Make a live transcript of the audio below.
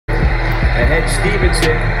ahead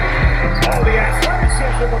Stevenson. Oh, the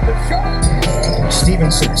athleticism of DeShawn.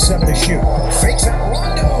 Stevenson, 7 to shoot. Fakes out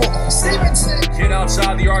Rondo. Stevenson. Kid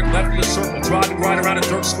outside the arc, left of the circle, driving right around a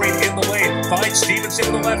Dirk screen in the lane. Finds Stevenson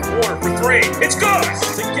in the left corner for three. It's good!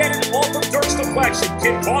 To get it off of Dirk's deflection.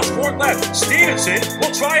 Kid cross court left. Stevenson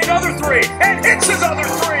will try another three and hits another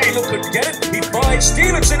three. He couldn't get it. He finds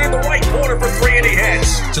Stevenson in the right corner for three and he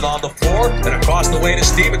hits. It on the floor and across the way to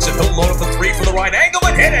Stevenson. He'll load up the three from the right angle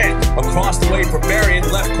and hit it. Across the way for Marion,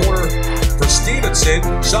 left corner for Stevenson.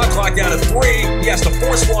 Shot clock down to 3. He has to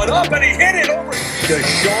force one up and he hit it over.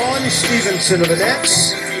 DeShawn Stevenson of the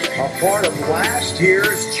Nets, a part of last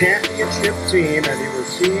year's championship team, and he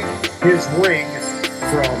received his ring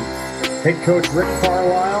from head coach Rick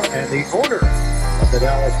Carlisle and the owner of the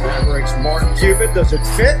Dallas Mavericks, Mark Cuban. Does it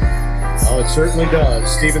fit? Oh, it certainly does.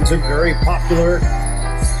 Stevenson, very popular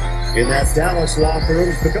in that Dallas locker room.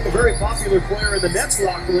 He's become a very popular player in the Nets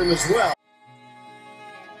locker room as well.